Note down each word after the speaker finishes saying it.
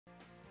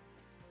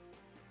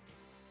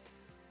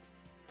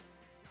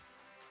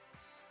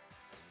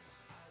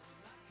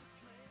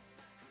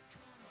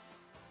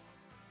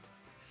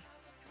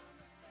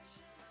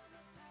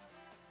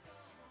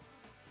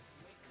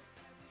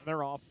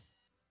They're off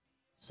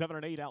 7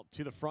 and 8 out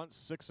to the front,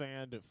 6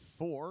 and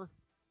 4,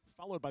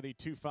 followed by the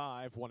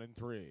 2-5, 1 and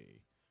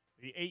 3.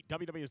 The 8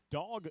 WW's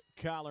Dog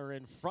Collar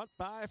in front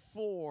by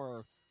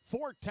 4.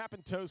 4 Tap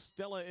and Toe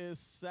Stella is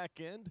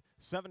second.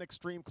 7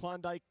 Extreme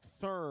Klondike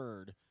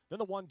third. Then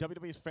the 1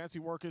 WW's Fancy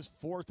Work is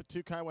fourth. The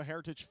 2 Kiowa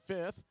Heritage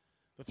fifth.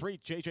 The 3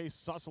 JJ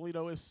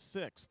Sausalito is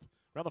sixth.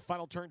 Around the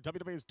final turn,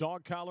 WW's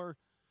Dog Collar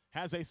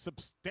has a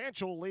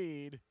substantial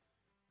lead.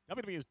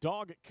 WW's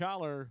Dog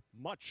Collar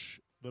much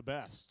the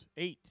best.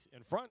 8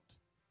 in front,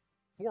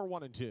 4,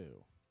 1 and 2.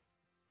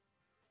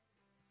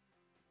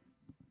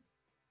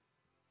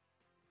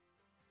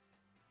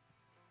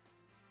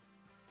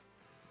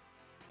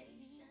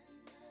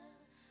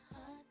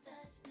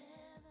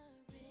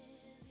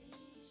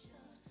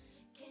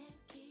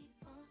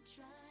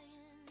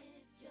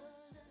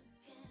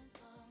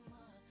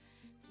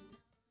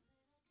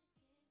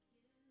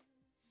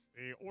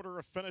 The order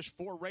of finish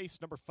for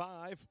race number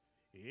 5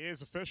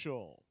 is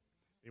official.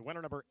 The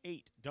winner, number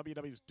 8,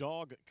 WW's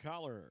Dog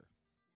Collar.